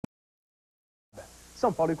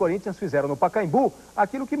São Paulo e Corinthians fizeram no Pacaembu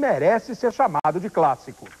aquilo que merece ser chamado de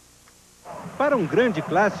clássico. Para um grande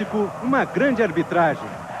clássico, uma grande arbitragem.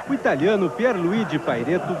 O italiano Pierluigi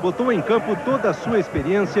Pairetto botou em campo toda a sua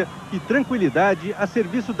experiência e tranquilidade a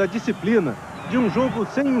serviço da disciplina de um jogo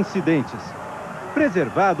sem incidentes.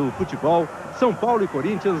 Preservado o futebol, São Paulo e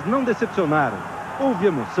Corinthians não decepcionaram. Houve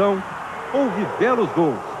emoção, houve belos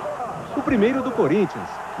gols. O primeiro do Corinthians.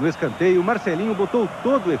 No escanteio, Marcelinho botou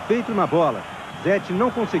todo o efeito na bola. Zete não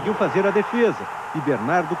conseguiu fazer a defesa e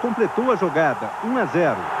Bernardo completou a jogada,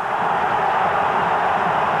 1-0.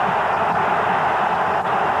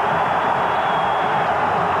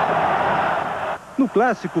 No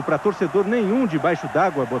clássico, para torcedor nenhum debaixo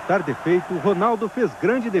d'água botar defeito, Ronaldo fez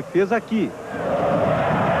grande defesa aqui.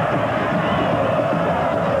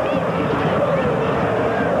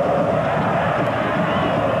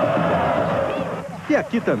 E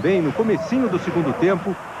aqui também, no comecinho do segundo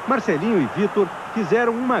tempo, Marcelinho e Vitor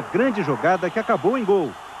fizeram uma grande jogada que acabou em gol.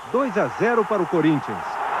 2-0 para o Corinthians.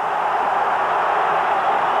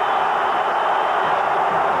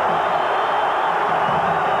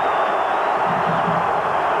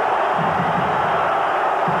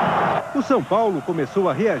 O São Paulo começou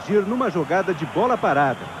a reagir numa jogada de bola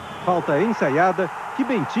parada. Falta ensaiada que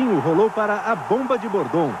Bentinho rolou para a bomba de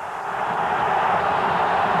Bordon.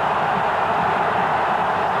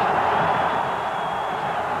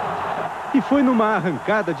 E foi numa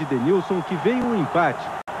arrancada de Denilson que veio o empate.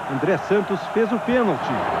 André Santos fez o pênalti.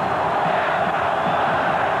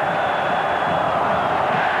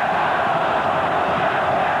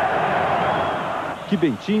 Que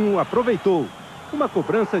Bentinho aproveitou. Uma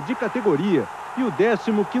cobrança de categoria e o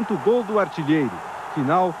 15º gol do artilheiro.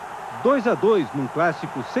 Final 2-2 num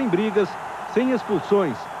clássico sem brigas, sem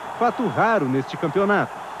expulsões. Fato raro neste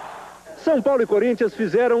campeonato. São Paulo e Corinthians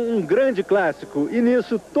fizeram um grande clássico e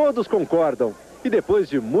nisso todos concordam. E depois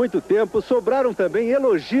de muito tempo sobraram também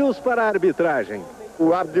elogios para a arbitragem.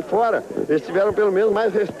 O árbitro de fora, eles tiveram pelo menos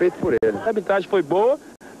mais respeito por ele. A arbitragem foi boa,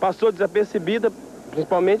 passou desapercebida,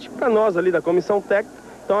 principalmente para nós ali da comissão técnica.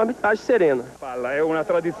 Então, a arbitragem serena. É uma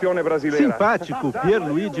tradição brasileira. Simpático,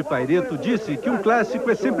 Pierluigi Pairetto disse que um clássico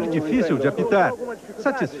é sempre difícil de apitar.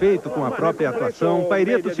 Satisfeito com a própria atuação,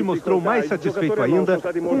 Pairetto se mostrou mais satisfeito ainda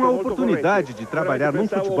com a oportunidade de trabalhar num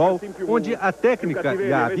futebol onde a técnica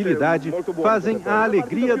e a habilidade fazem a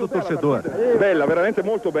alegria do torcedor. Bella, veramente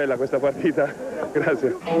muito bella questa partita.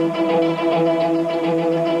 Grazie.